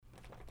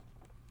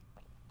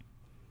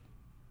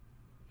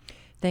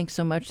Thanks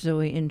so much,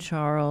 Zoe and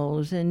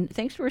Charles, and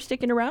thanks for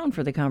sticking around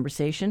for the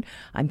conversation.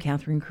 I'm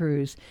Catherine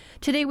Cruz.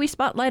 Today we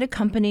spotlight a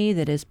company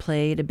that has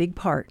played a big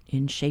part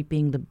in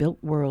shaping the built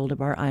world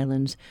of our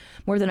islands.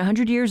 More than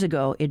 100 years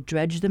ago, it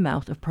dredged the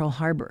mouth of Pearl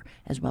Harbor,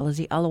 as well as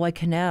the Alawai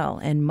Canal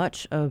and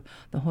much of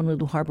the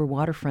Honolulu Harbor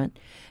waterfront.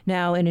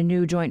 Now, in a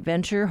new joint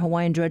venture,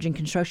 Hawaiian Dredging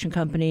Construction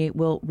Company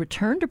will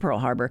return to Pearl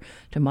Harbor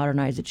to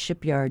modernize its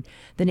shipyard.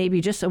 The Navy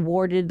just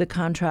awarded the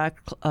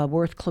contract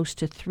worth close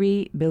to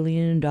 $3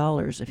 billion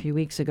a few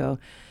weeks ago.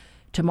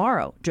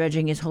 Tomorrow,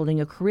 Dredging is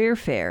holding a career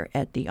fair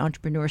at the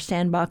Entrepreneur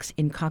Sandbox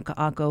in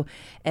Kaka'ako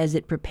as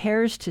it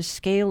prepares to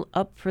scale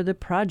up for the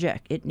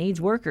project. It needs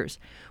workers.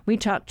 We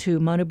talked to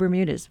Manu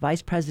Bermudez,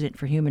 Vice President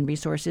for Human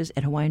Resources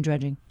at Hawaiian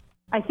Dredging.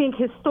 I think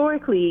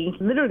historically,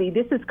 literally,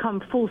 this has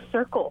come full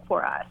circle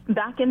for us.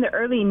 Back in the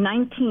early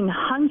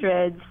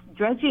 1900s,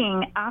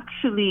 dredging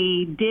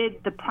actually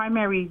did the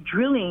primary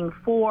drilling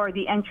for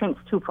the entrance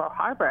to Pearl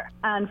Harbor.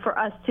 And for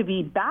us to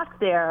be back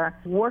there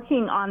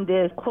working on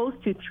this close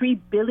to $3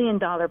 billion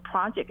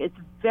project, it's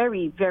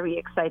very, very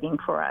exciting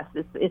for us.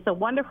 It's a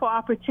wonderful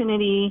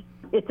opportunity.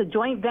 It's a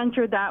joint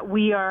venture that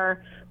we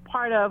are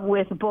part of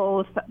with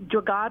both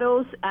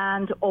Dragados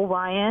and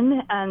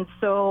Orion, and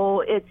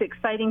so it's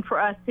exciting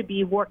for us to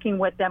be working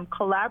with them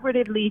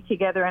collaboratively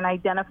together and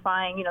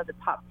identifying, the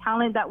top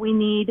talent that we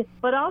need,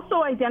 but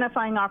also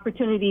identifying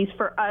opportunities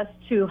for us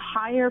to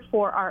hire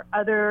for our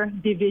other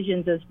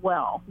divisions as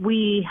well.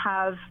 We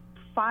have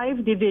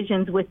 5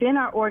 divisions within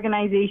our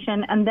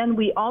organization, and then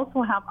we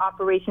also have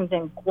operations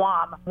in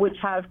Guam, which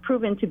have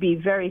proven to be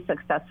very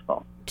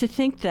successful. To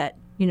think that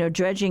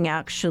dredging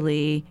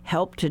actually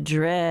helped to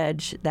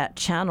dredge that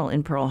channel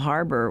in Pearl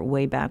Harbor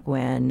way back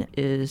when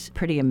is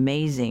pretty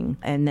amazing.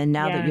 And then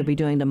now that you'll be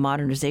doing the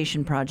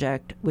modernization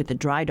project with the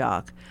dry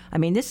dock,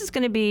 this is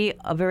going to be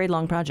a very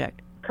long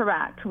project.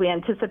 Correct. We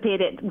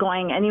anticipate it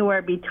going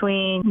anywhere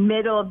between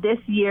middle of this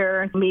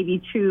year,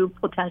 maybe 2,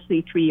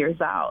 potentially 3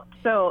 years out.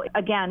 So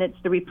again, it's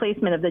the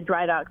replacement of the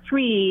dry dock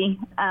 3,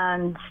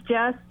 and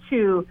just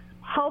to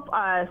help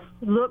us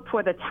look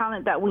for the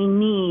talent that we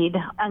need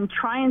and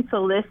try and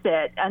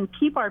solicit and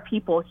keep our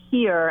people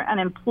here and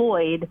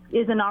employed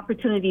is an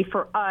opportunity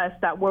for us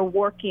that we're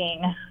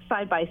working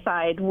side by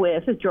side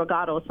with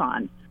Dragados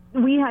on.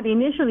 We had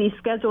initially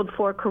scheduled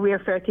for a career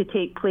fair to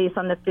take place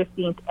on the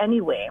 15th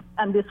anyway,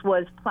 and this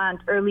was planned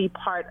early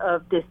part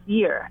of this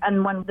year.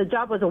 And when the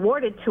job was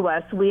awarded to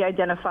us, we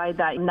identified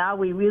that now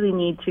we really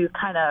need to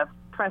kind of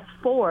press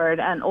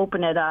forward and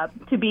open it up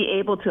to be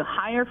able to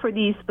hire for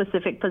these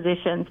specific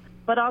positions,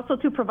 but also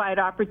to provide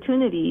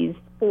opportunities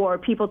for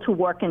people to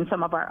work in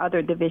some of our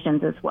other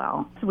divisions as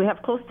well. So we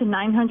have close to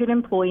 900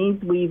 employees.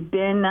 We've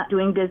been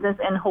doing business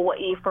in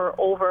Hawaii for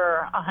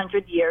over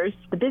 100 years.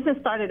 The business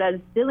started as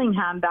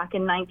Dillingham back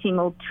in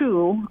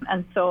 1902,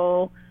 and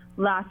so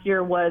last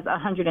year was a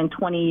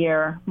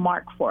 120-year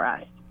mark for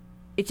us.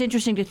 It's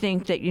interesting to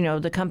think that,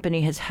 the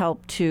company has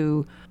helped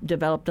to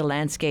develop the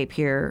landscape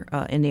here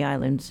in the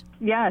islands.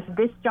 Yes,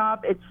 this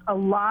job, it's a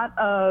lot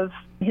of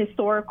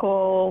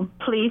historical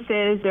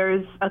places.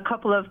 There's a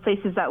couple of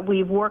places that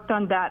we've worked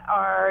on that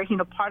are,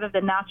 part of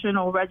the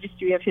National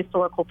Registry of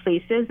Historical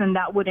Places, and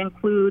that would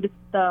include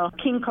the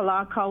King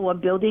Kalakaua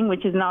building,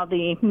 which is now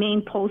the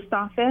main post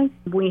office.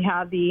 We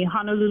have the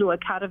Honolulu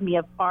Academy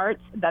of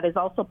Arts that is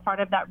also part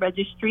of that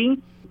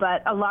registry.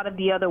 But a lot of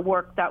the other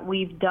work that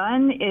we've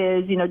done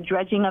is,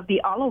 dredging of the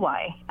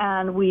Alawai,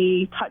 and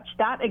we touched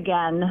that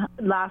again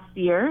last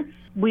year.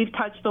 We've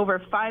touched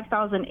over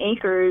 5,000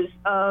 acres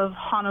of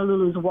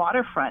Honolulu's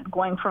waterfront,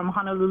 going from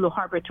Honolulu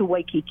Harbor to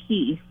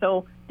Waikiki.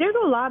 So there's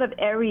a lot of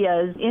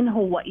areas in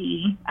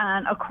Hawaii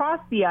and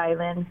across the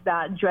islands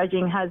that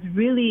dredging has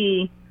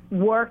really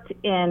worked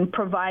in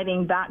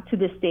providing back to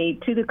the state,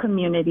 to the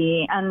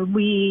community, and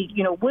we,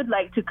 would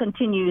like to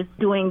continue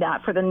doing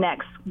that for the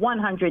next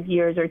 100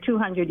 years or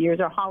 200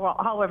 years or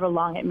however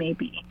long it may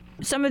be.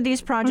 Some of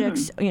these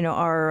projects,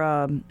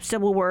 are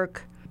civil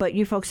work, but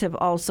you folks have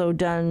also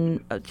done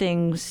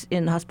things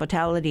in the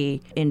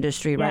hospitality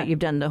industry, right? Yes. You've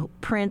done the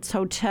Prince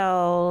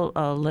Hotel,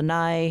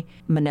 Lanai,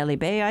 Manele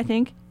Bay, I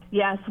think.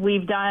 Yes,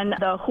 we've done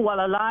the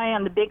Hualalai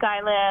on the Big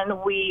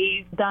Island.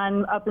 We've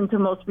done, up until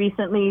most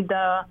recently,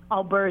 the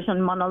Alberge and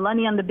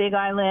Monolani on the Big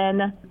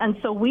Island. And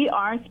so we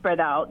are spread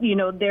out.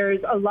 There's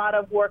a lot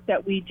of work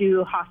that we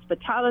do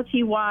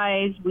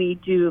hospitality-wise. We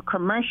do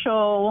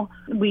commercial.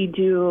 We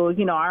do,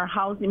 our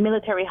housing,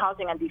 military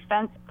housing and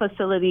defense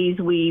facilities.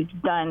 We've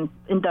done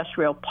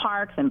industrial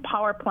parks and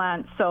power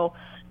plants. So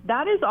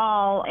that is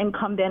all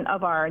incumbent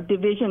of our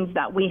divisions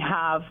that we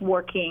have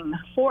working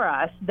for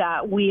us,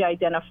 that we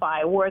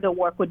identify where the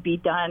work would be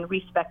done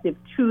respective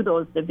to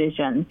those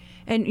divisions.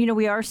 And,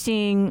 we are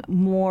seeing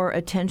more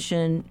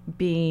attention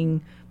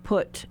being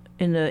put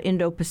in the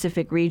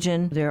Indo-Pacific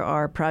region. There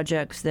are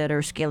projects that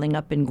are scaling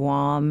up in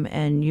Guam,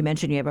 and you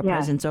mentioned you have a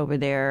presence over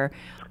there.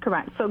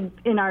 Correct. So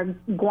in our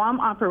Guam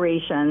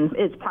operations,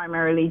 it's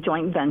primarily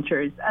joint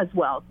ventures as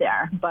well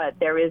there, but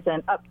there is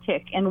an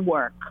uptick in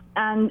work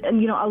and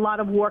a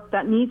lot of work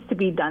that needs to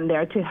be done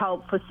there to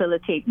help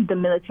facilitate the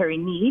military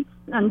needs.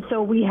 And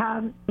so we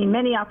have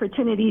many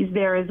opportunities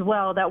there as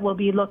well that we'll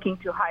be looking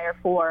to hire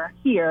for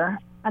here.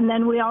 And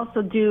then we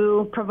also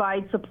do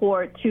provide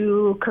support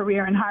to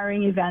career and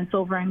hiring events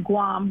over in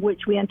Guam,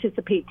 which we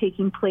anticipate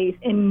taking place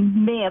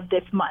in May of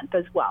this month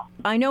as well.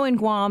 I know in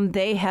Guam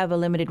they have a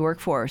limited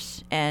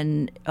workforce,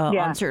 and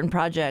on certain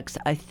projects,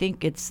 I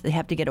think they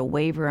have to get a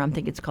waiver. I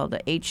think it's called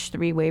the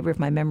H3 waiver, if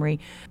my memory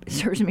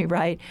serves me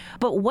right.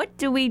 But what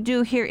do we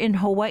do here in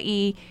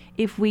Hawaii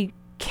if we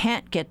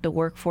can't get the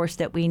workforce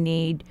that we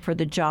need for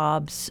the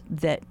jobs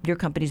that your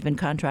company's been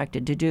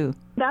contracted to do?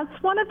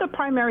 That's one of the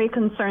primary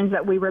concerns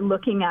that we were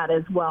looking at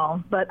as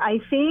well. But I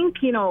think,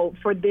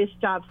 for this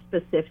job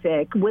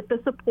specific, with the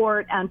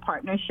support and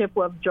partnership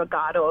with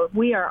Dragados,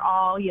 we are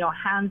all,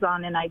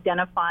 hands-on in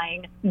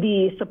identifying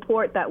the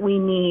support that we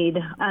need.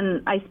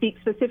 And I speak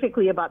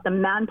specifically about the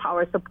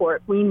manpower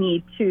support we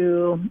need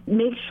to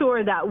make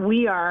sure that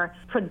we are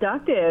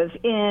productive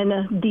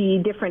in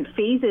the different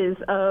phases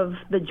of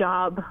the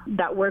job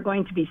that we're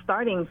going to be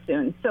starting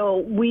soon. So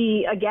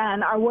we,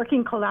 again, are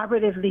working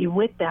collaboratively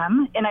with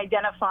them in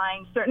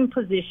identifying certain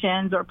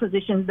positions or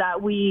positions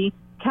that we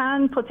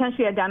can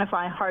potentially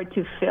identify hard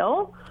to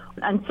fill.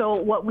 And so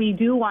what we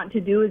do want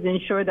to do is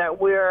ensure that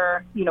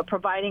we're,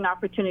 providing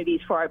opportunities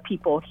for our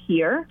people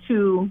here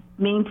to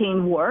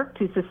maintain work,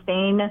 to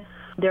sustain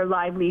their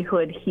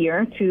livelihood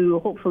here, to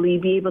hopefully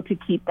be able to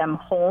keep them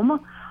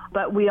home.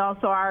 But we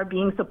also are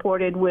being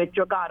supported with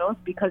Dragados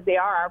because they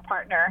are our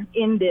partner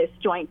in this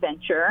joint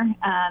venture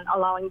and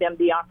allowing them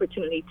the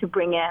opportunity to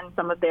bring in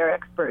some of their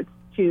experts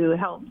to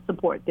help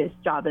support this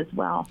job as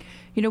well.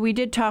 We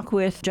did talk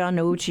with John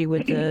Nouchi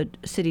with the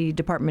City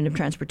Department of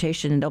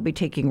Transportation, and they'll be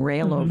taking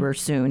rail over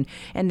soon.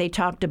 And they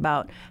talked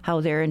about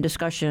how they're in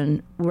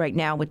discussion right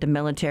now with the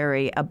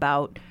military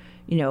about,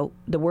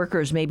 the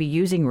workers maybe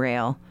using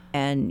rail.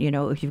 And,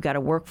 if you've got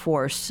a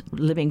workforce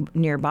living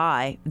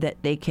nearby, that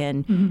they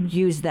can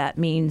use that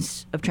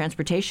means of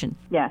transportation.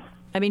 Yes.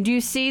 I mean, do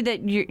you see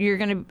that you're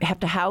going to have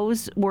to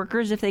house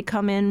workers if they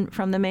come in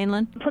from the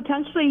mainland?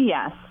 Potentially,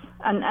 yes.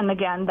 And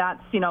again, that's,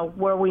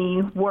 where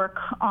we work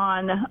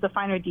on the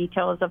finer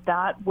details of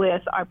that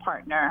with our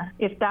partner.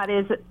 If that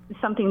is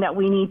something that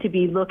we need to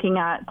be looking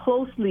at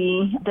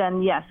closely,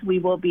 then yes, we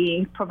will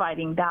be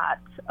providing that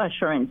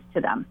assurance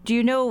to them. Do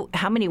you know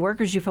how many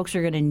workers you folks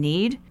are going to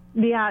need?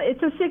 Yeah,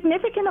 it's a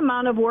significant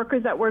amount of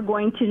workers that we're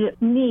going to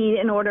need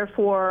in order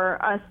for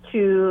us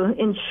to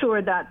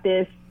ensure that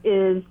this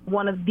is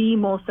one of the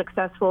most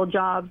successful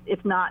jobs,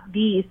 if not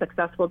the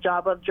successful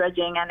job of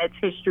dredging and its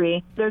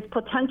history. There's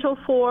potential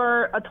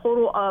for a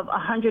total of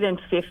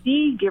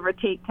 150, give or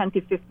take 10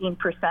 to 15%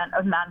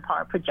 of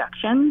manpower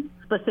projections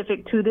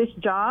specific to this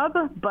job,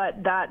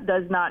 but that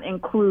does not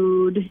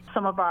include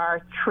some of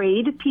our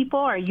trade people,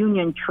 our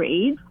union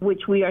trades,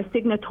 which we are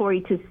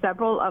signatory to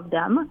several of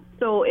them.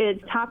 So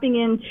it's tapping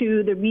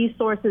into the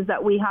resources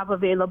that we have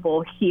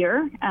available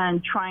here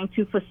and trying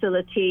to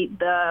facilitate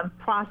the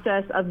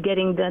process of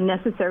getting the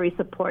necessary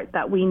support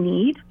that we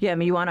need. Yeah, I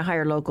mean, you want to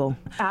hire local.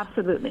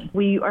 Absolutely.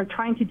 We are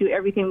trying to do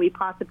everything we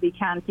possibly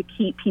can to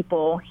keep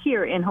people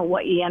here in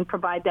Hawaii and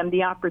provide them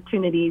the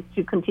opportunities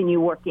to continue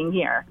working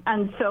here.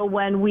 And so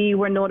when we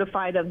were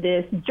notified of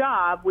this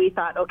job, we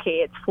thought,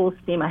 okay, it's full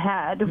steam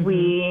ahead.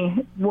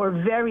 We were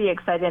very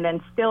excited and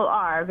still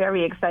are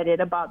very excited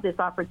about this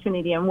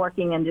opportunity and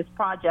working in this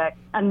project,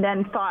 and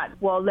then thought,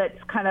 well, let's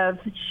kind of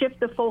shift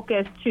the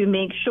focus to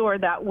make sure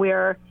that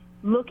we're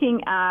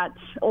looking at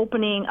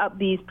opening up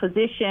these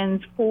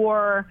positions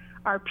for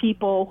our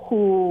people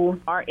who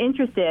are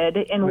interested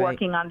in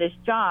working on this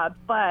job.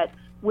 But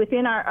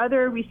within our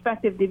other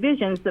respective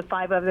divisions, the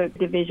 5 other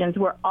divisions,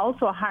 we're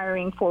also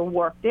hiring for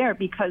work there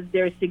because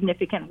there's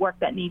significant work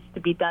that needs to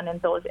be done in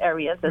those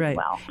areas as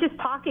well. Just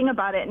talking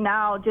about it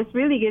now just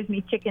really gives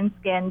me chicken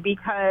skin,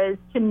 because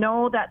to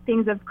know that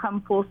things have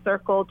come full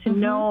circle, to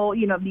know,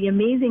 the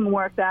amazing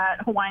work that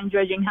Hawaiian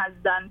Dredging has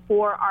done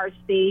for our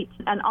state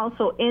and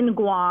also in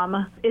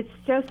Guam, it's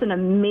just an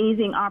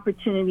amazing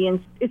opportunity, and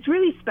it's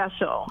really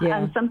special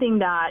and something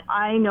that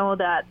I know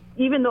that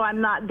even though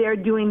I'm not there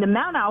doing the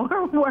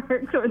man-hour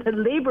work or the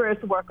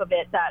laborious work of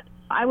it, that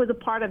I was a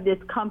part of this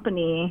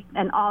company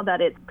and all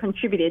that it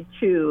contributed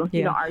to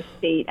our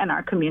state and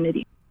our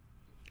community.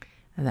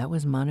 And that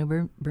was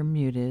Manu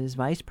Bermudez,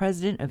 Vice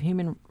President of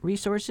Human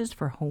Resources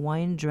for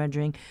Hawaiian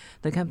Dredging.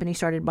 The company,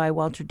 started by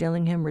Walter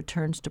Dillingham,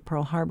 returns to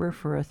Pearl Harbor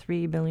for a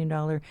 $3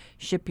 billion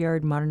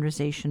shipyard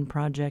modernization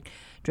project.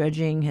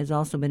 Dredging has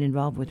also been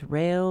involved with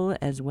rail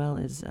as well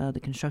as the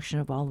construction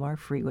of all of our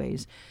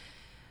freeways.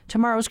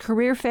 Tomorrow's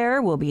career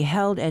fair will be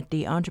held at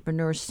the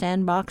Entrepreneur's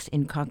Sandbox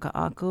in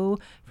Kaka'ako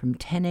from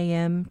 10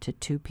 a.m. to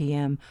 2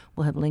 p.m.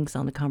 We'll have links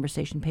on the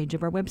conversation page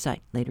of our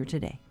website later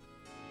today.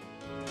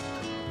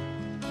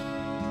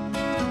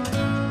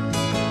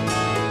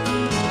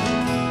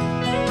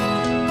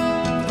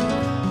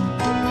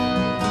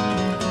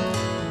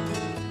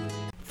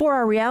 For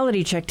our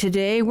reality check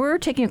today, we're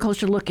taking a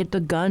closer look at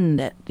the gun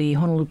that the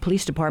Honolulu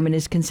Police Department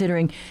is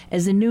considering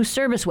as the new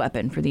service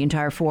weapon for the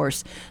entire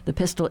force. The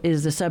pistol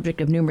is the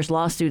subject of numerous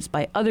lawsuits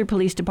by other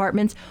police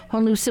departments.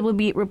 Honolulu Civil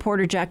Beat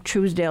reporter Jack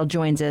Truesdale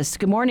joins us.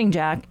 Good morning,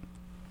 Jack.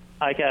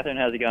 Hi, Catherine.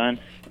 How's it going?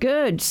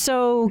 Good.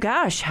 So,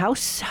 gosh,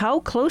 how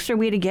close are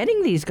we to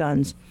getting these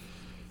guns?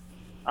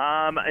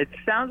 It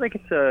sounds like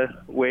it's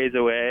a ways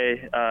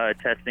away.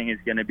 Testing is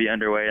going to be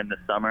underway in the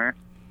summer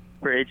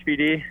for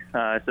HPD,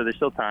 so there's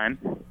still time.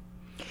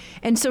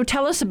 And so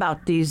tell us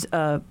about these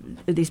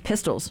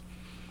pistols.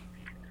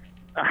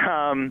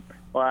 Well,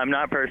 I'm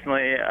not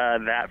personally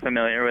that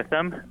familiar with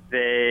them.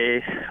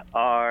 They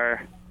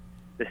are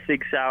the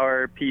Sig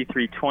Sauer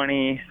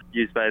P320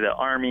 used by the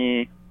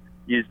Army,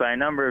 used by a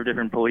number of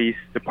different police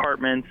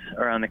departments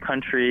around the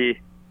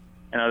country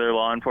and other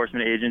law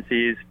enforcement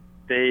agencies.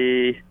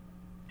 They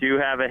do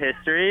have a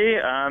history,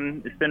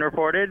 it's been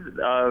reported,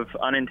 of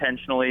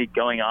unintentionally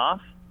going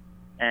off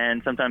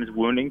and sometimes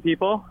wounding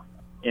people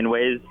in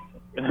ways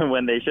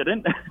when they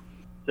shouldn't.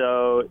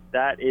 So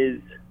that is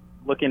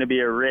looking to be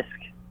a risk,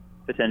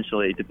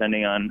 potentially,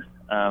 depending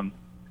on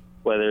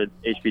whether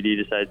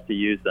HPD decides to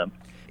use them.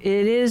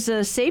 It is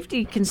a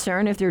safety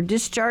concern if they're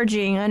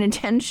discharging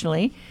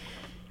unintentionally.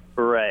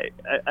 Right.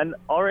 And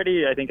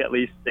already, I think at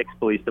least 6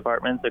 police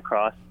departments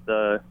across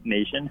the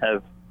nation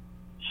have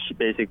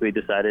basically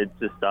decided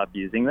to stop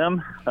using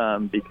them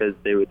because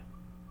they would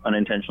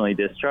unintentionally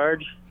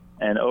discharge.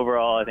 And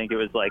overall, I think it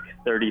was like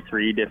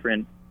 33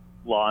 different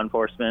law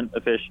enforcement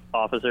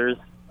officers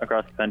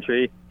across the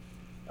country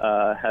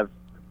have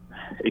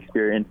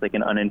experienced like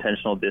an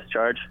unintentional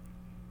discharge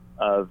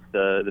of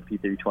the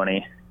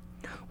P320.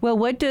 Well,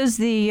 what does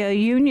the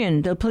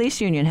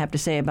police union, have to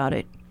say about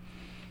it?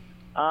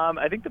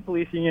 I think the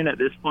police union at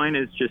this point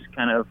is just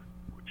kind of,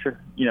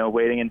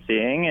 waiting and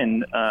seeing,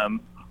 and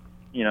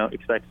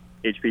expects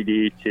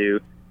HPD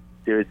to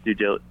do its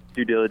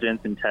due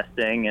diligence and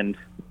testing, and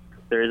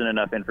there isn't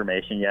enough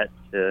information yet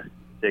to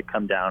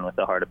come down with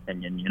a hard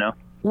opinion,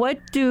 What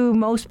do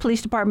most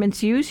police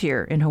departments use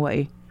here in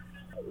Hawaii?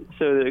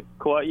 So the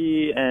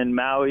Kauai and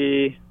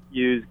Maui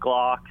use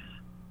Glocks.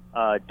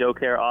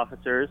 DoCare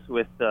officers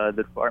with the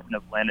Department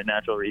of Land and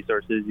Natural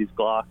Resources use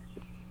Glocks.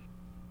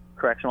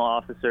 Correctional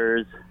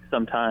officers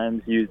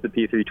sometimes use the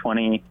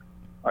P320.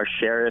 Our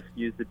sheriffs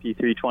use the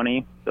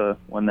P320, the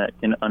one that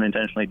can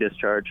unintentionally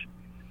discharge.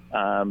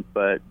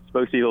 But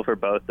spokespeople for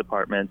both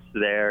departments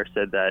there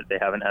said that they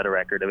haven't had a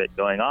record of it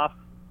going off.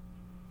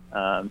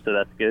 So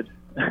that's good.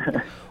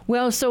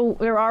 Well, so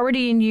they're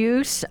already in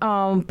use,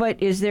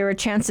 but is there a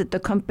chance that the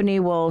company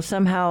will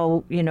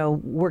somehow,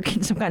 work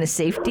in some kind of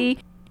safety?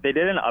 They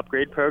did an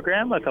upgrade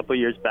program a couple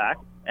years back,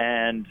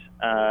 and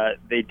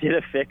they did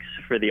a fix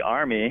for the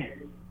Army,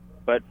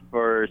 but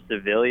for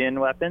civilian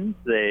weapons,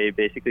 they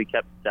basically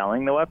kept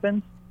selling the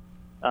weapons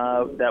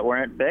that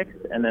weren't fixed,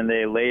 and then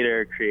they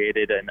later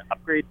created an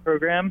upgrade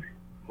program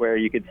where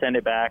you could send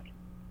it back,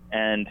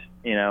 and,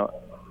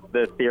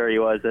 the theory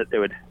was that it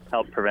would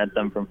help prevent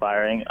them from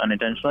firing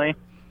unintentionally,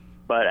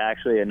 but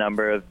actually a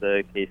number of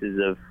the cases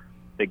of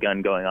the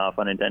gun going off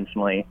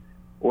unintentionally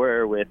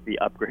were with the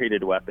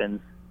upgraded weapons.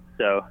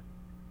 So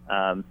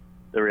the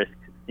risk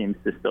seems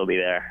to still be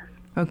there.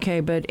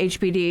 Okay, but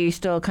HPD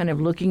still kind of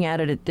looking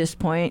at it at this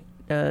point.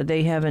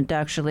 They haven't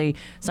actually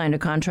signed a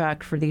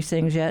contract for these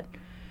things yet?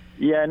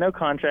 Yeah, no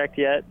contract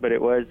yet, but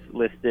it was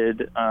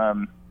listed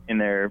in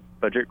their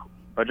budget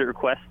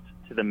request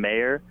to the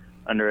mayor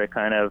under a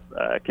kind of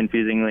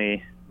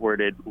confusingly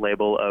worded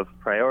label of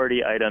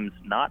priority items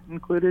not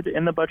included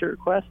in the budget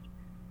request,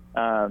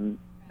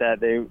 that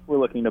they were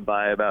looking to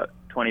buy about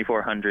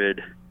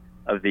 2,400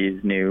 of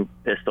these new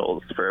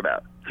pistols for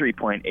about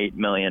 $3.8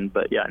 million.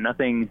 But yeah,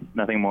 nothing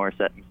more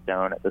set in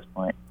stone at this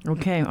point.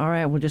 Okay, all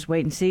right. We'll just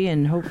wait and see,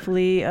 and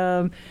hopefully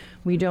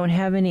we don't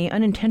have any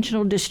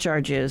unintentional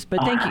discharges.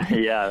 But thank you.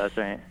 Yeah, that's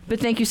right. But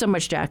thank you so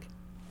much, Jack.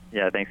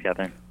 Yeah, thanks,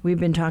 Catherine.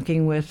 We've been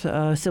talking with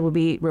Civil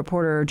Beat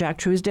reporter Jack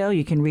Truesdale.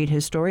 You can read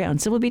his story on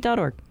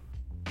civilbeat.org.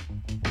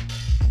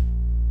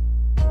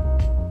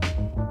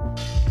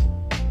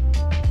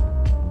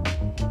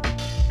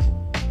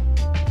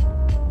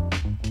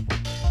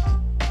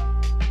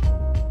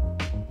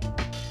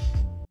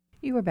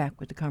 You are back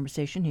with the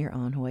conversation here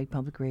on Hawaii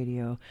Public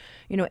Radio.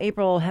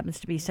 April happens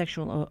to be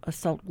Sexual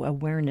Assault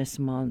Awareness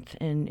Month,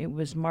 and it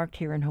was marked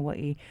here in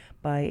Hawaii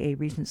by a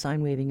recent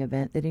sign-waving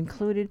event that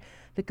included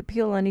the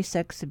Kapiʻolani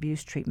Sex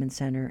Abuse Treatment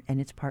Center and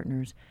its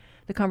partners.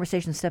 The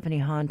conversation, Stephanie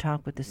Hahn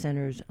talked with the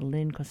center's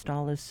Lynn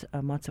Costales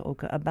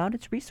Matsuoka about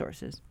its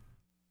resources.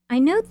 I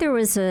note there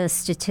was a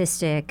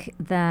statistic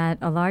that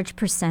a large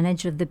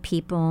percentage of the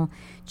people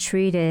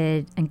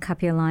treated in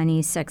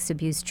Kapiʻolani Sex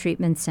Abuse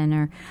Treatment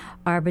Center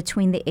are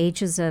between the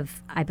ages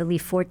of, I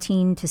believe,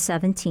 14 to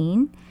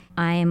 17.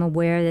 I am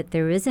aware that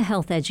there is a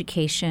health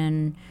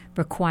education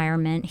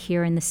requirement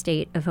here in the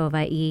state of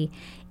Hawaii.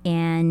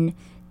 And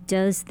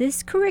does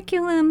this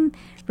curriculum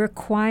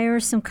require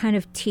some kind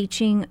of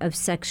teaching of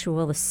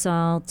sexual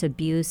assault,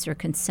 abuse, or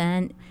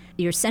consent?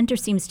 Your center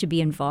seems to be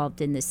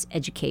involved in this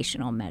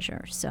educational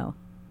measure, so.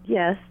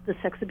 Yes, the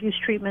Sex Abuse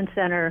Treatment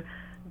Center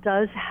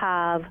does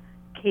have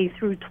K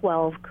through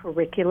 12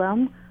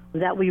 curriculum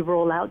that we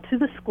roll out to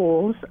the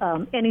schools,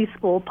 any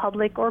school,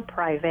 public or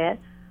private.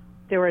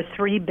 There are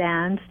 3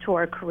 bands to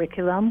our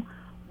curriculum.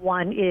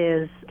 One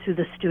is to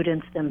the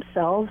students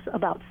themselves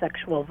about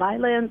sexual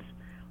violence.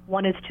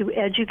 One is to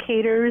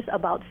educators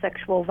about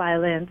sexual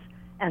violence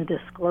and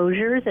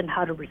disclosures and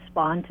how to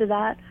respond to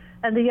that.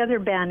 And the other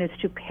band is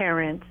to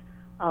parents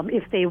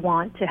if they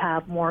want to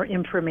have more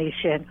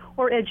information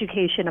or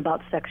education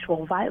about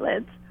sexual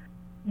violence.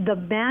 The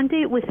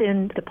mandate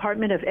within the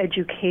Department of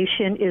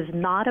Education is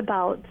not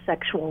about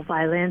sexual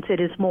violence. It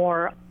is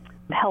more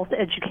health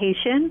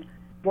education.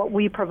 What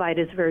we provide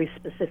is very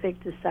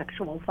specific to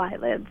sexual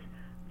violence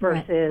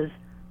versus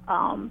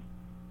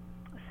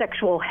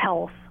sexual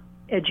health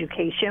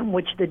education,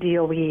 which the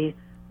DOE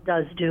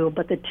does do,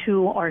 but the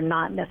two are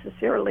not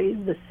necessarily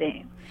the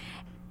same.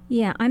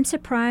 Yeah, I'm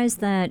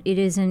surprised that it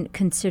isn't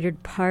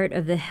considered part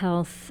of the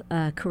health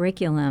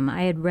curriculum.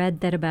 I had read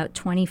that about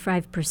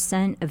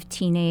 25% of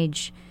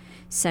teenage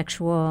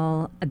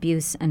sexual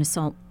abuse and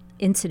assault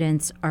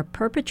incidents are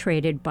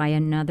perpetrated by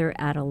another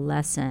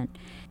adolescent.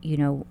 You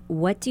know,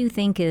 what do you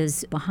think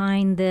is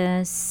behind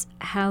this?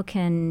 How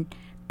can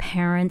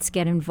parents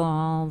get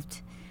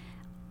involved?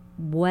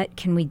 What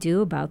can we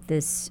do about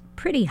this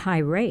pretty high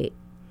rate?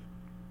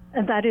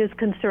 And that is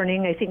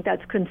concerning. I think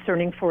that's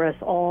concerning for us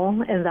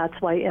all, and that's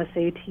why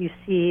SATC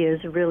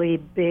is really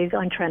big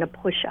on trying to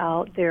push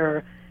out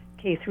their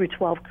K through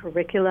 12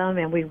 curriculum,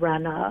 and we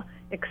run a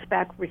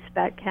Expect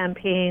Respect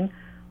campaign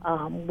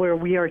where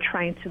we are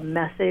trying to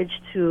message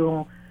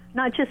to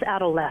not just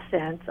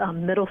adolescents,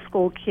 middle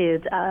school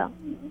kids,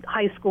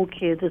 high school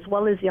kids, as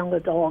well as young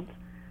adults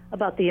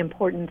about the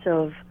importance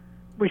of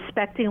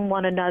respecting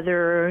one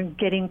another,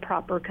 getting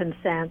proper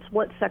consent,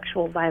 what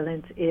sexual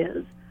violence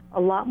is. A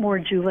lot more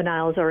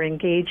juveniles are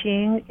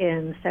engaging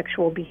in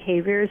sexual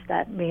behaviors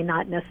that may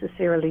not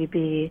necessarily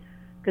be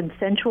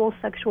consensual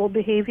sexual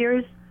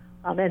behaviors,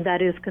 and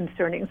that is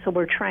concerning. So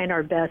we're trying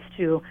our best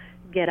to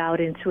get out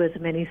into as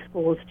many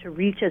schools, to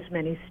reach as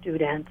many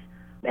students,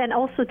 and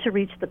also to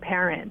reach the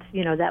parents,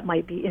 you know, that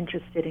might be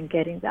interested in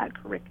getting that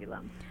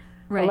curriculum.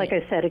 Right. But like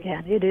I said,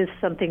 again, it is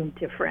something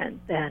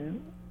different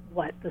than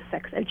what the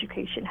sex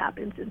education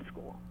happens in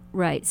school.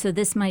 Right. So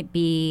this might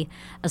be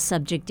a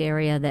subject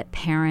area that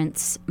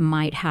parents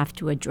might have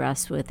to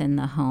address within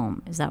the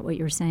home. Is that what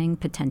you're saying,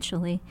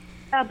 potentially?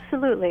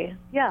 Absolutely.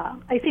 Yeah.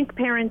 I think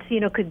parents, you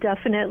know, could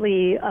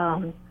definitely,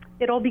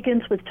 it all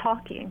begins with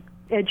talking,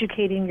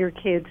 educating your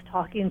kids,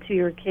 talking to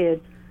your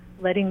kids,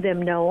 letting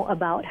them know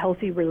about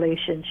healthy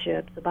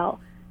relationships, about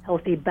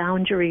healthy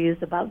boundaries,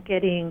 about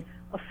getting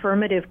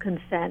affirmative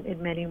consent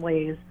in many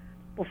ways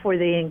before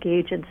they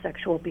engage in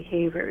sexual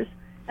behaviors.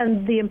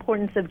 And the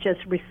importance of just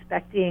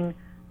respecting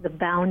the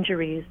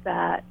boundaries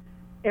that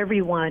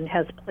everyone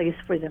has placed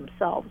for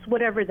themselves,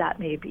 whatever that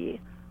may be.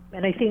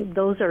 And I think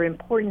those are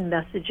important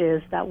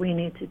messages that we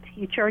need to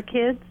teach our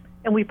kids.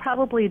 And we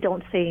probably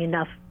don't say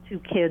enough to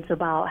kids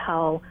about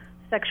how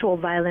sexual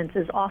violence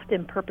is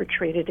often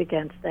perpetrated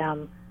against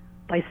them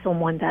by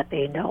someone that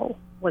they know,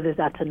 whether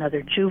that's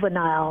another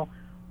juvenile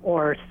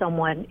or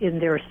someone in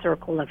their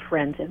circle of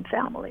friends and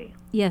family.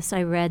 Yes,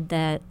 I read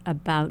that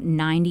about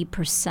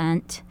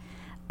 90%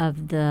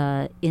 of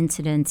the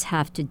incidents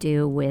have to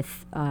do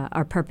with,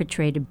 are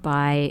perpetrated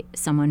by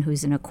someone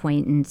who's an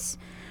acquaintance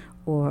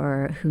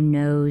or who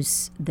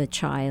knows the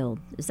child.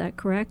 Is that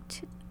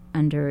correct?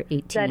 Under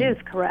 18? That is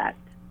correct.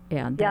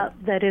 Yeah,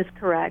 that is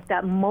correct.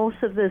 That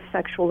most of the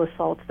sexual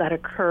assaults that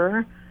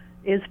occur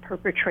is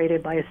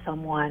perpetrated by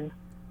someone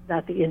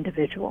that the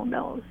individual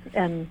knows.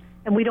 And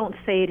we don't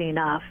say it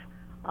enough,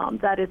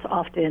 that it's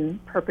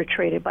often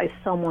perpetrated by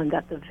someone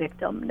that the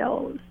victim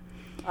knows.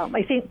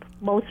 I think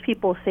most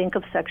people think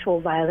of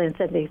sexual violence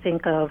and they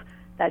think of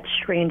that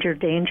stranger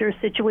danger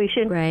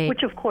situation, right,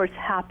 which of course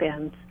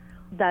happens.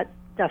 That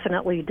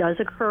definitely does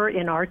occur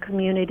in our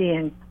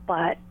community,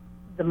 but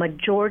the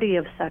majority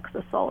of sex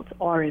assaults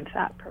are in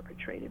fact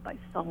perpetrated by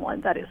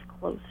someone that is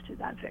close to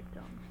that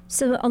victim.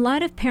 So a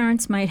lot of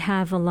parents might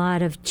have a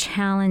lot of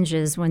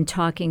challenges when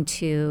talking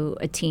to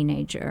a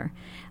teenager.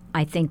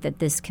 I think that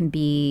this can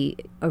be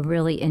a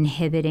really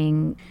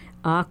inhibiting,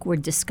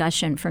 awkward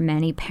discussion for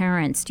many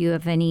parents. Do you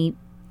have any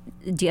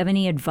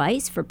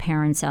advice for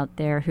parents out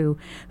there who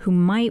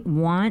might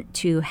want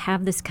to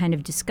have this kind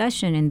of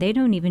discussion and they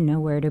don't even know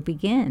where to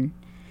begin?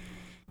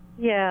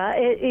 Yeah,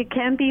 it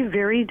can be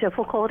very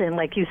difficult and,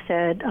 like you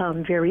said,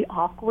 very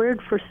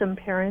awkward for some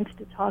parents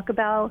to talk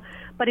about.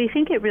 But I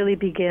think it really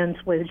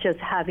begins with just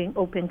having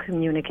open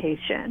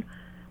communication,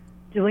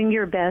 doing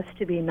your best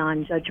to be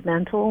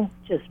non-judgmental,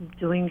 just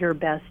doing your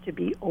best to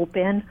be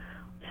open,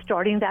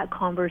 starting that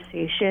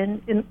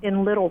conversation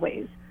in little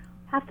ways.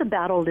 Half the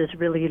battle is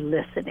really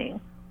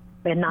listening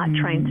and not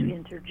trying to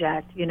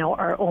interject,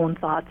 our own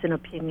thoughts and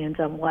opinions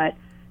on what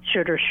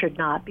should or should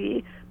not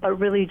be, but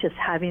really just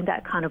having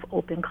that kind of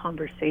open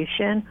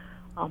conversation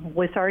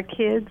with our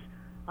kids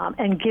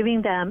and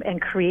giving them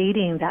and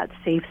creating that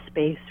safe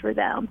space for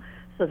them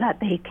so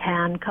that they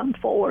can come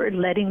forward,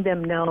 letting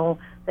them know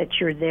that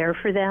you're there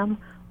for them,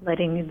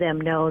 letting them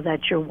know that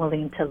you're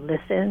willing to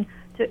listen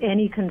to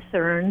any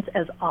concerns,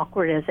 as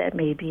awkward as it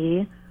may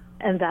be,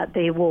 and that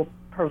they will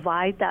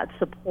provide that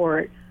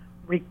support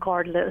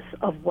regardless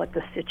of what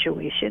the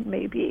situation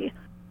may be.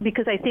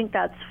 Because I think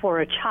that's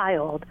for a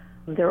child,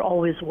 they're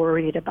always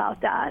worried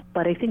about that.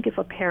 But I think if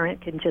a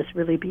parent can just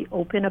really be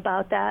open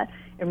about that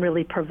and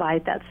really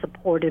provide that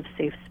supportive,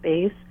 safe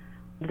space,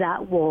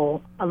 that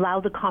will allow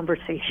the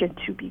conversation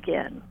to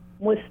begin.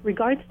 With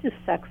regards to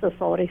sex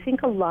assault, I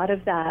think a lot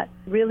of that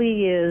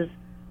really is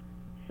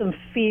some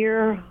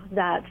fear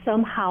that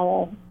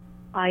somehow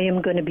I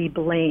am going to be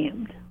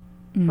blamed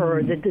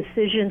for the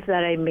decisions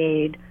that I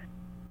made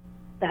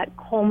that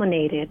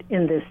culminated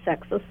in this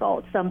sex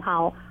assault.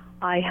 Somehow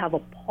I have a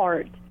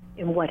part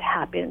in what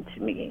happened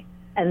to me.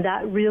 And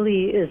that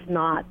really is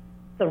not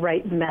the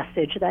right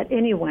message that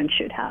anyone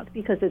should have,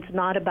 because it's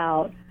not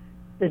about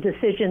the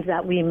decisions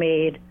that we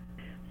made.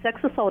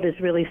 Sex assault is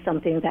really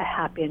something that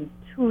happened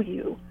to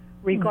you,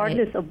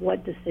 regardless of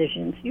what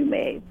decisions you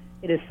made.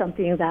 It is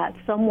something that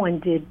someone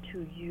did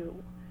to you.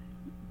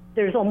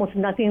 There's almost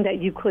nothing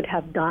that you could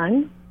have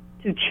done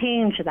to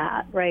change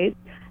that, right?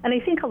 And I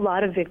think a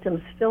lot of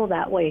victims feel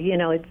that way. You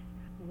know, it's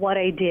what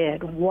I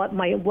did,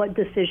 what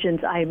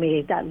decisions I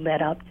made that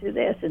led up to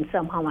this, and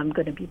somehow I'm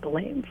going to be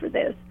blamed for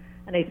this.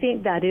 And I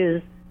think that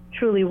is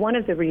truly one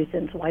of the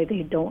reasons why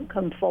they don't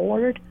come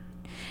forward.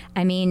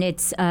 I mean,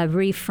 it's a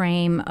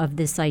reframe of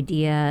this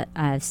idea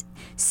as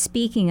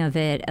speaking of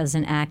it as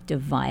an act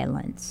of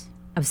violence.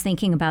 I was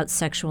thinking about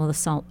Sexual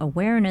Assault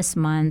Awareness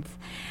Month,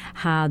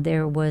 how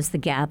there was the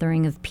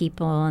gathering of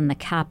people in the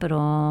Capitol,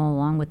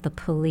 along with the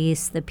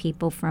police, the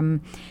people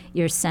from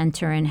your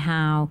center, and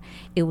how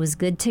it was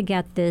good to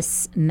get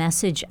this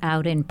message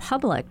out in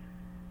public.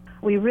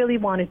 We really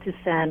wanted to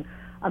send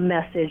a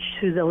message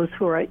to those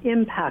who are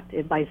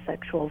impacted by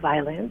sexual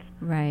violence,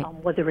 right?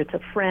 Whether it's a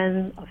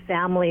friend, a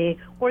family,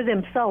 or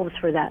themselves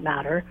for that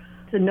matter,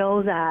 to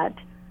know that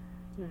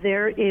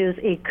there is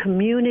a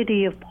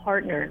community of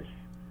partners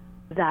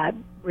that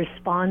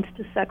responds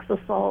to sex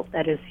assault,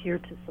 that is here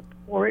to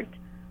support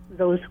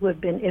those who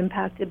have been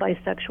impacted by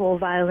sexual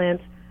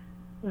violence.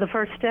 The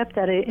first step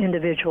that an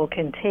individual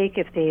can take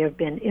if they have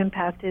been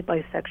impacted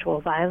by sexual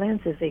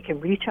violence is they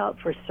can reach out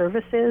for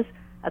services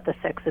at the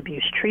Sex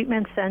Abuse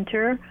Treatment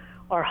Center.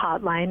 Our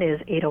hotline is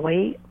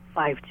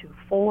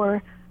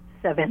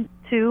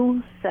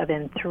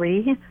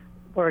 808-524-7273.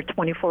 We're a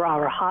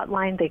 24-hour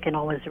hotline. They can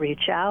always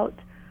reach out.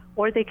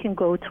 Or they can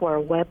go to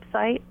our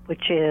website,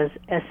 which is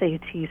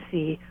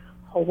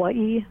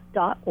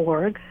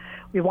satchawaii.org.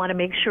 We want to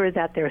make sure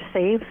that they're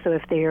safe, so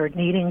if they are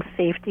needing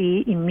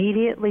safety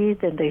immediately,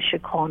 then they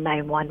should call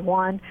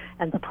 911,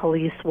 and the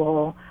police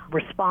will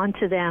respond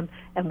to them,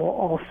 and will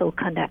also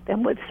connect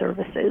them with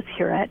services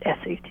here at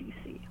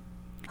SATC.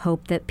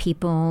 Hope that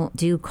people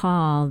do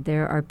call.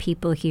 There are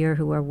people here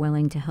who are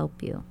willing to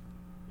help you.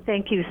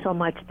 Thank you so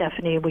much,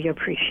 Stephanie. We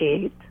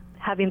appreciate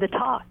having the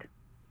talk.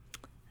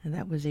 And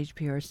that was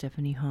HPR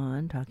Stephanie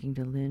Hahn talking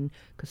to Lynn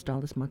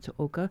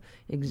Costales-Matsuoka,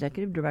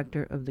 Executive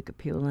Director of the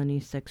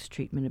Kapiʻolani Sex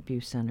Treatment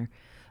Abuse Center.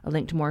 A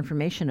link to more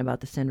information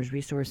about the center's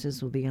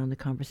resources will be on the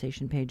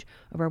conversation page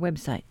of our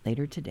website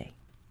later today.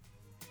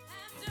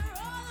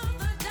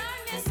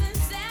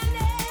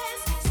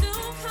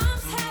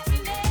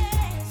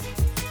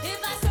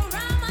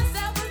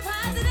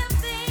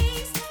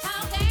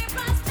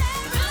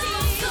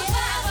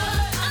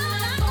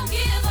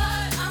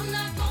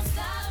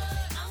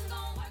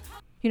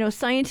 You know,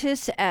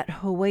 scientists at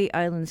Hawaii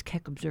Island's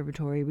Keck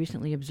Observatory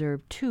recently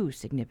observed two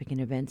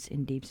significant events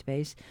in deep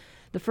space.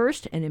 The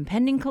first, an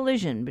impending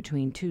collision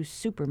between two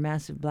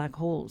supermassive black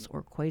holes,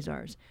 or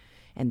quasars,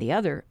 and the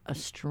other, a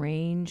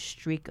strange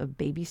streak of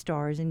baby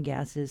stars and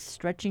gases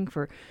stretching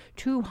for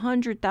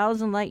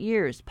 200,000 light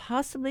years,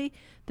 possibly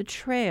the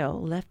trail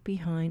left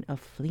behind a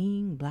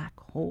fleeing black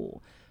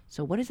hole.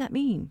 So what does that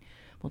mean?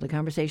 Well, the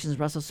conversation's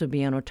Russell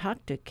Subiano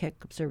talked to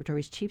Keck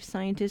Observatory's chief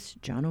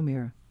scientist, John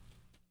O'Meara.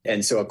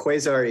 And so a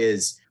quasar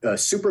is a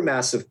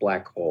supermassive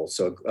black hole.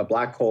 So a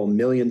black hole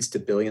millions to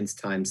billions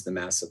times the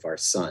mass of our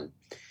sun.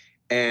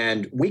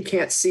 And we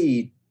can't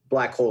see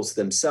black holes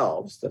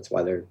themselves. That's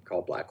why they're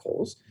called black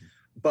holes.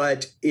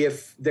 But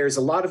if there's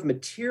a lot of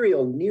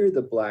material near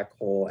the black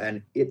hole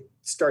and it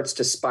starts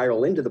to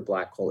spiral into the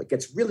black hole, it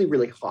gets really,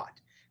 really hot.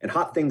 And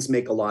hot things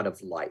make a lot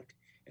of light.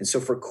 And so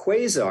for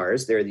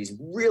quasars, there are these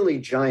really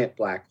giant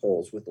black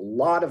holes with a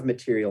lot of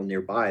material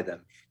nearby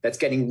them that's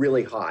getting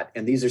really hot.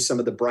 And these are some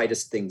of the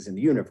brightest things in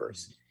the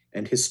universe.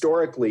 And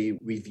historically,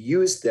 we've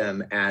used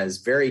them as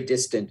very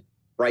distant,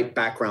 bright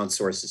background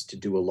sources to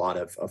do a lot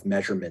of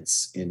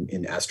measurements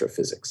in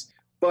astrophysics.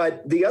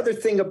 But the other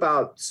thing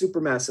about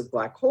supermassive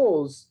black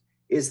holes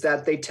is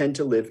that they tend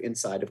to live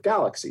inside of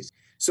galaxies.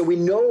 So we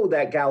know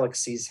that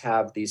galaxies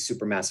have these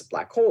supermassive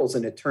black holes,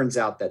 and it turns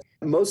out that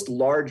most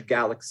large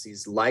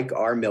galaxies like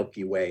our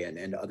Milky Way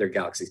and other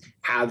galaxies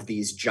have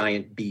these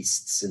giant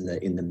beasts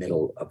in the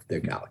middle of their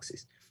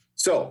galaxies.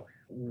 So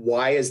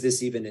why is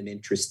this even an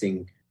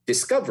interesting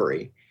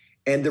discovery?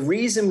 And the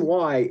reason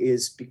why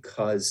is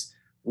because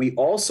we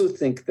also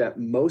think that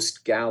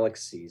most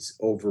galaxies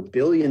over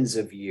billions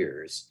of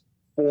years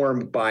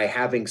formed by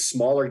having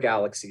smaller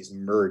galaxies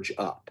merge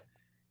up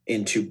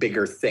into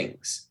bigger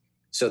things.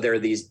 So there are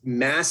these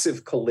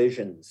massive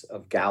collisions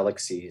of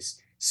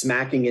galaxies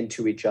smacking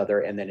into each other,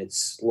 and then it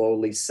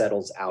slowly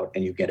settles out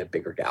and you get a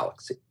bigger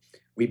galaxy.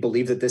 We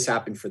believe that this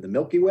happened for the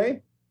Milky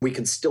Way. We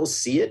can still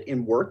see it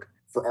in work.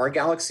 For our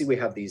galaxy, we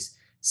have these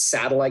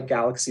satellite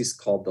galaxies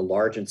called the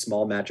Large and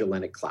Small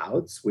Magellanic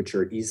Clouds, which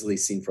are easily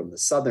seen from the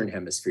southern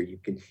hemisphere. You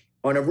can,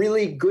 on a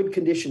really good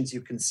conditions,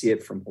 you can see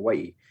it from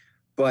Hawaii.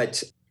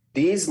 But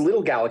these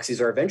little galaxies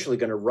are eventually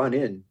going to run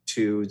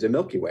into the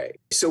Milky Way.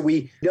 So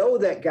we know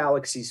that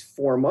galaxies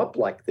form up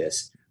like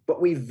this,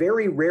 but we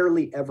very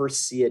rarely ever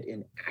see it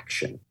in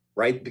action,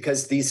 right?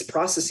 Because these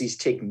processes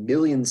take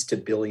millions to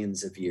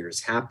billions of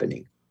years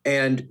happening.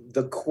 And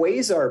the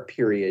quasar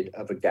period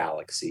of a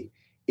galaxy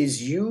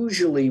is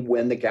usually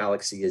when the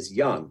galaxy is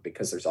young,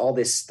 because there's all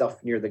this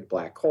stuff near the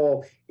black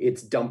hole,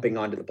 it's dumping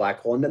onto the black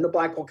hole, and then the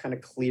black hole kind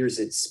of clears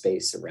its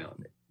space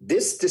around it.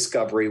 This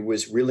discovery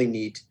was really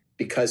neat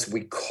because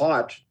we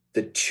caught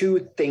the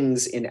two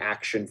things in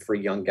action for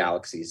young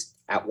galaxies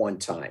at one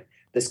time.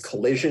 This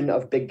collision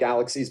of big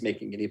galaxies,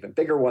 making an even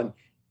bigger one,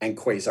 and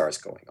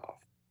quasars going off.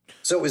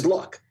 So it was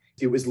luck.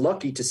 It was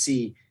lucky to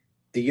see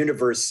the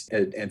universe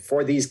and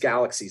for these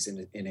galaxies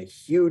in a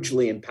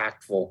hugely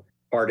impactful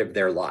part of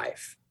their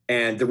life.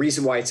 And the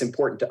reason why it's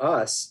important to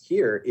us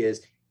here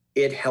is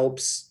it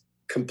helps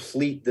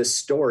complete the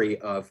story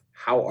of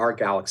how our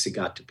galaxy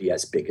got to be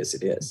as big as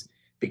it is.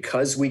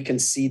 Because we can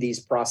see these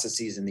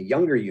processes in the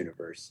younger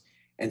universe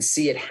and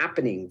see it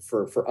happening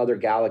for other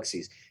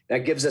galaxies, that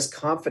gives us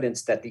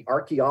confidence that the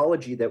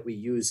archaeology that we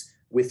use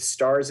with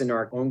stars in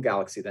our own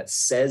galaxy that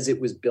says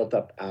it was built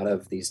up out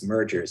of these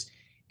mergers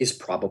is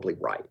probably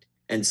right.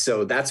 And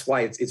so that's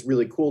why it's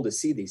really cool to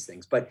see these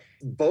things. But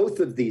both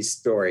of these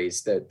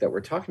stories that we're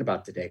talking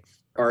about today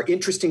are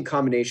interesting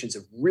combinations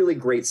of really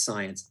great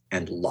science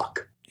and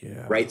luck,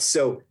 right?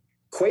 So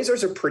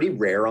quasars are pretty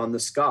rare on the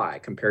sky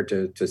compared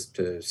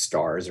to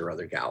stars or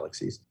other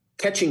galaxies.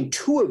 Catching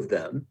two of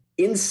them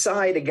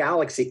inside a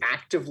galaxy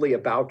actively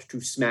about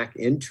to smack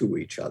into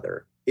each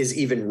other is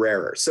even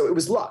rarer. So it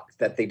was luck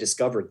that they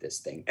discovered this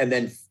thing. And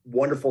then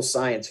wonderful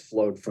science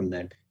flowed from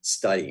them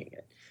studying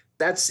it.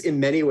 That's in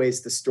many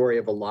ways the story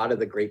of a lot of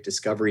the great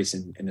discoveries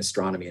in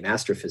astronomy and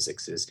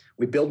astrophysics is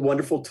we build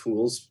wonderful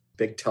tools,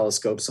 big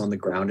telescopes on the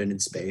ground and in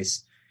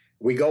space.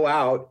 We go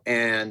out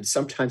and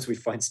sometimes we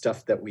find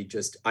stuff that we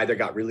just either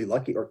got really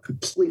lucky or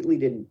completely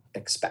didn't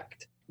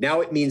expect.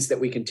 Now it means that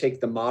we can take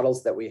the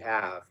models that we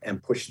have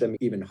and push them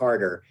even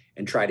harder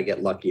and try to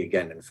get lucky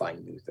again and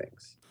find new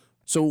things.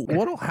 So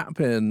what'll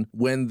happen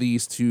when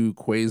these two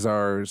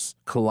quasars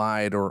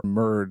collide or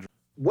merge?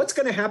 What's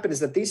going to happen is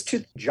that these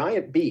two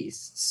giant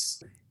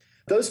beasts,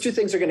 those two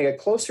things are going to get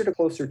closer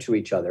to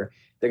each other.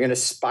 They're going to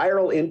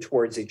spiral in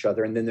towards each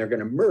other, and then they're going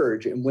to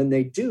merge. And when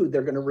they do,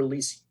 they're going to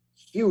release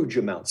huge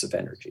amounts of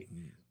energy.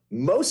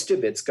 Most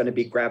of it's going to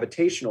be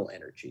gravitational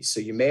energy. So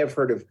you may have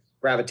heard of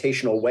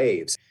gravitational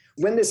waves.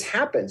 When this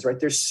happens, right,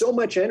 there's so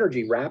much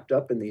energy wrapped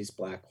up in these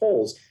black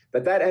holes,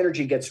 but that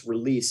energy gets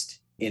released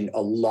in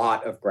a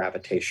lot of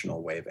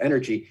gravitational wave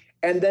energy.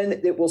 And then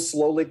it will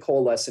slowly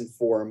coalesce and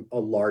form a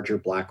larger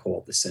black hole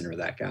at the center of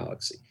that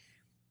galaxy.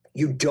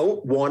 You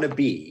don't want to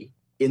be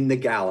in the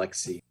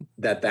galaxy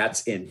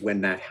that's in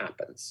when that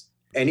happens.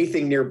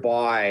 Anything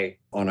nearby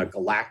on a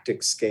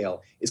galactic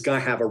scale is going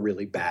to have a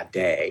really bad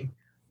day.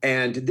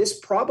 And this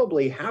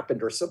probably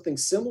happened, or something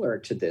similar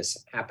to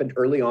this happened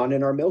early on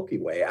in our Milky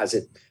Way as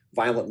it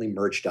violently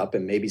merged up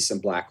and maybe some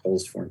black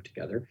holes formed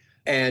together.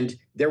 And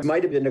there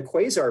might have been a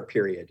quasar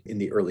period in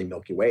the early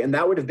Milky Way, and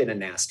that would have been a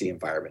nasty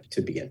environment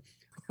to be in.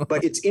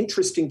 But it's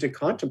interesting to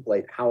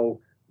contemplate how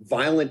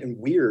violent and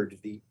weird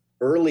the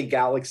early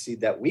galaxy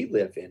that we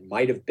live in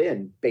might have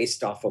been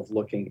based off of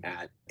looking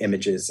at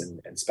images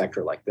and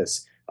spectra like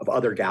this of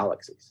other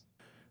galaxies.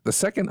 The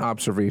second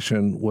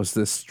observation was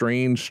this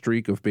strange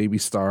streak of baby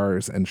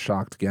stars and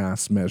shocked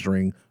gas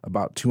measuring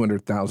about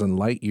 200,000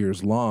 light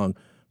years long,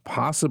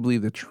 possibly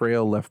the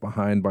trail left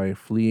behind by a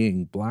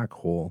fleeing black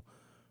hole.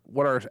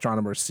 What are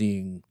astronomers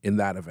seeing in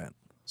that event?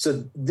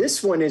 So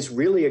this one is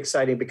really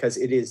exciting because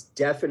it is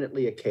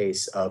definitely a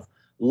case of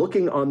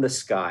looking on the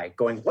sky,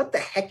 going, what the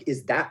heck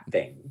is that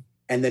thing?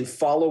 And then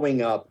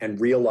following up and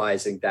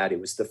realizing that it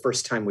was the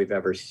first time we've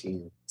ever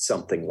seen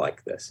something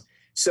like this.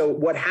 So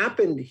what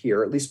happened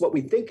here, at least what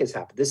we think has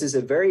happened, this is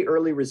a very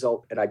early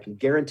result, and I can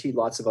guarantee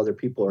lots of other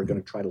people are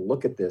going to try to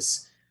look at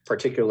this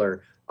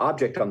particular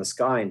object on the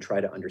sky and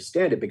try to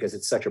understand it because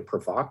it's such a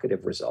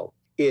provocative result,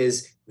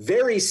 is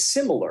very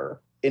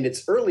similar in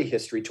its early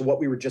history to what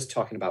we were just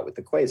talking about with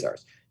the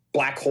quasars,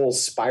 black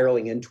holes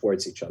spiraling in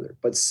towards each other.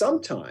 But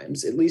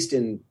sometimes, at least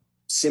in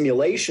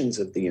simulations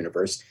of the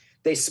universe,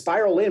 they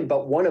spiral in,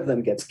 but one of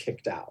them gets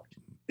kicked out.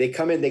 They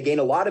come in, they gain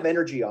a lot of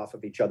energy off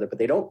of each other, but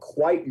they don't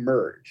quite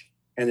merge,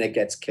 and it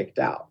gets kicked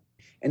out.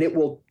 And it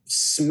will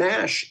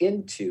smash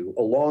into,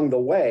 along the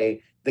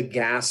way, the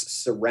gas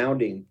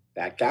surrounding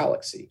that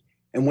galaxy.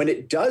 And when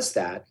it does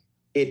that,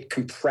 it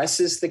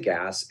compresses the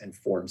gas and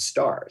forms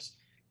stars.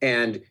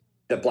 And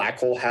the black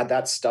hole had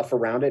that stuff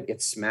around it.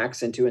 It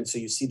smacks into it. And so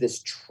you see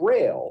this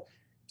trail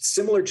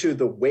similar to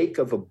the wake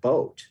of a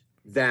boat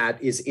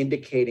that is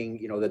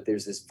indicating, that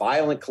there's this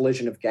violent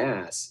collision of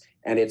gas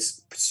and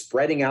it's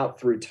spreading out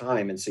through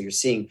time. And so you're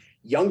seeing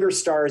younger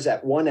stars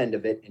at one end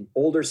of it and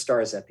older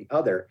stars at the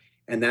other.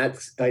 And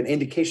that's an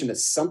indication that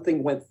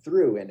something went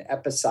through and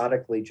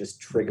episodically just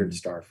triggered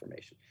star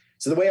formation.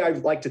 So the way I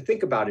like to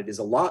think about it is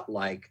a lot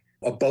like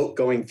a boat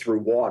going through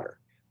water.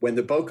 When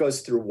the boat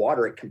goes through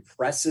water, it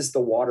compresses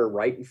the water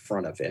right in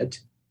front of it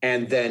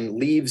and then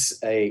leaves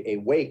a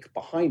wake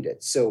behind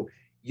it. So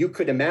you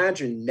could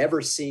imagine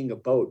never seeing a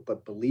boat,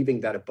 but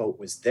believing that a boat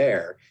was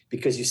there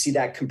because you see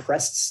that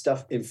compressed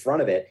stuff in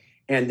front of it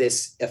and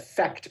this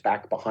effect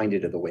back behind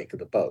it of the wake of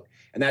the boat.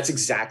 And that's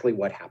exactly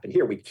what happened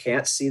here. We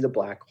can't see the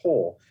black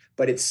hole,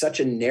 but it's such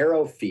a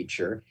narrow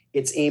feature.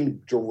 It's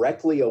aimed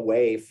directly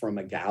away from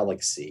a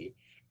galaxy.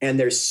 And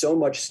there's so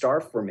much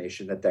star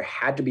formation that there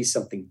had to be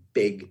something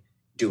big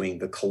doing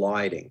the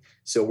colliding.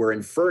 So we're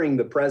inferring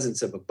the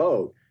presence of a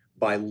boat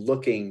by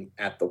looking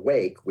at the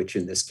wake, which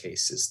in this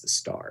case is the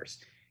stars.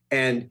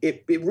 And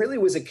it really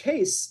was a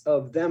case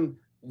of them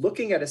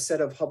looking at a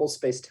set of Hubble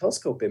Space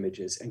Telescope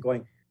images and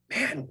going,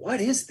 man, what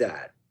is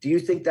that? Do you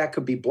think that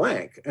could be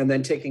blank? And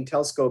then taking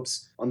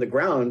telescopes on the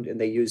ground,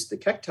 and they used the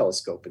Keck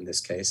telescope in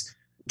this case,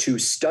 to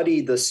study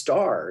the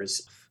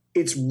stars.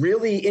 It's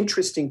really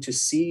interesting to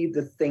see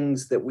the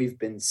things that we've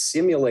been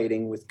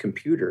simulating with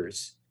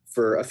computers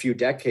for a few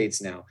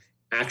decades now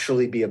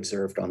actually be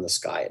observed on the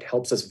sky. It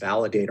helps us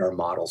validate our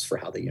models for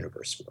how the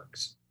universe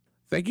works.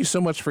 Thank you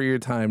so much for your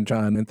time,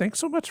 John. And thanks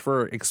so much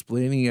for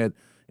explaining it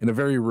in a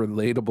very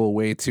relatable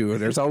way, too.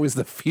 There's always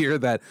the fear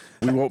that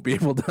we won't be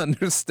able to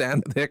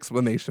understand the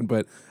explanation.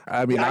 But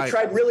I mean, I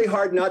tried really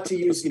hard not to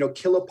use,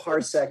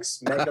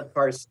 kiloparsecs,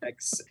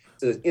 megaparsecs,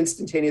 the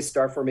instantaneous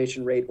star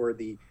formation rate, or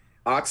the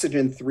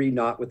oxygen 3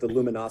 naught with the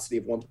luminosity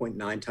of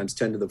 1.9 times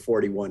 10 to the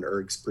 41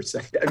 ergs per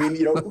second. I mean,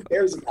 who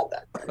cares about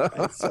that?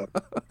 Right? So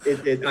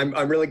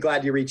I'm really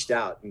glad you reached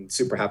out and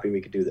super happy we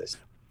could do this.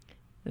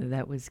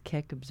 That was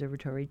Keck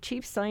Observatory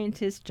Chief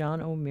Scientist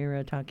John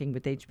O'Meara talking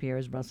with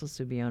HPR's Russell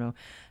Subiono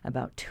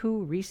about 2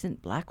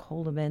 recent black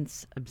hole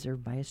events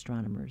observed by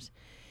astronomers.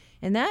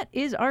 And that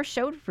is our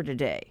show for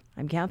today.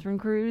 I'm Catherine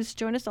Cruz.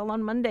 Join us all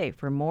on Monday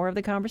for more of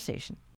the conversation.